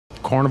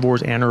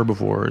carnivores and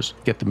herbivores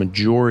get the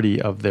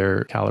majority of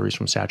their calories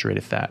from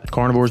saturated fat.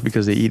 Carnivores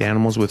because they eat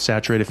animals with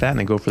saturated fat and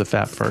they go for the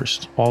fat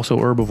first. Also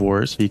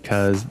herbivores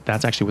because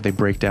that's actually what they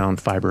break down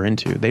fiber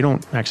into. They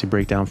don't actually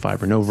break down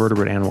fiber. No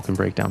vertebrate animal can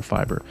break down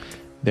fiber.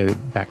 The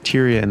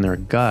bacteria in their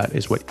gut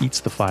is what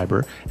eats the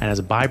fiber, and as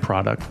a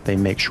byproduct, they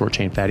make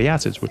short-chain fatty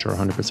acids, which are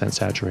 100%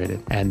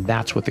 saturated. And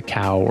that's what the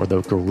cow or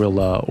the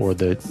gorilla or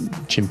the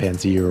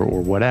chimpanzee or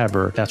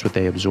whatever, that's what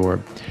they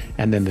absorb.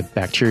 And then the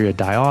bacteria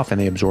die off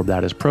and they absorb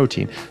that as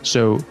protein.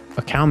 So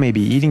a cow may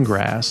be eating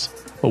grass,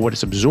 but what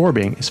it's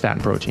absorbing is fat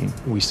and protein.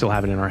 We still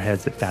have it in our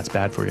heads that fat's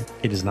bad for you.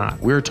 It is not.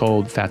 We're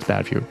told fat's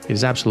bad for you. It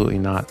is absolutely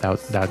not.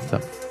 That's a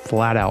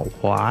flat out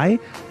lie.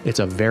 It's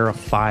a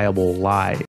verifiable lie.